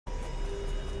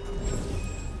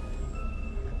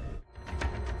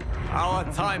Our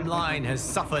timeline has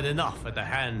suffered enough at the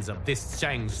hands of this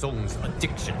Shang Tsung's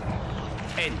addiction.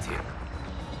 End him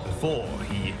before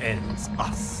he ends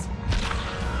us.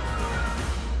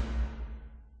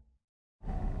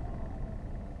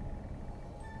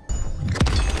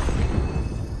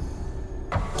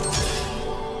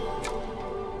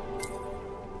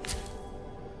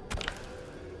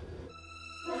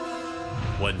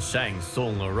 When Shang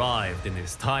Tsung arrived in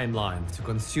his timeline to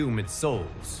consume its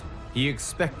souls, he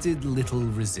expected little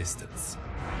resistance.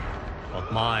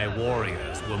 But my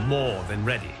warriors were more than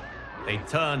ready. They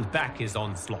turned back his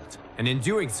onslaught, and in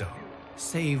doing so,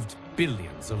 saved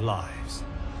billions of lives.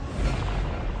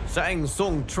 Shang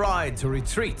Tsung tried to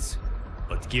retreat,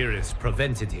 but Geras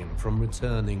prevented him from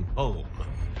returning home.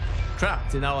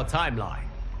 Trapped in our timeline,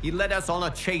 he led us on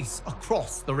a chase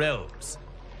across the realms.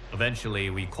 Eventually,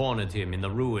 we cornered him in the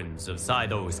ruins of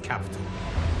Saido's capital.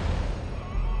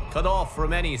 Cut off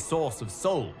from any source of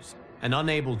souls and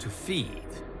unable to feed,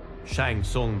 Shang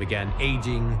Tsung began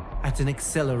aging at an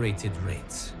accelerated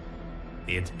rate.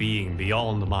 It being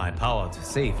beyond my power to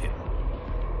save him,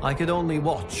 I could only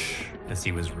watch as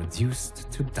he was reduced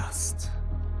to dust.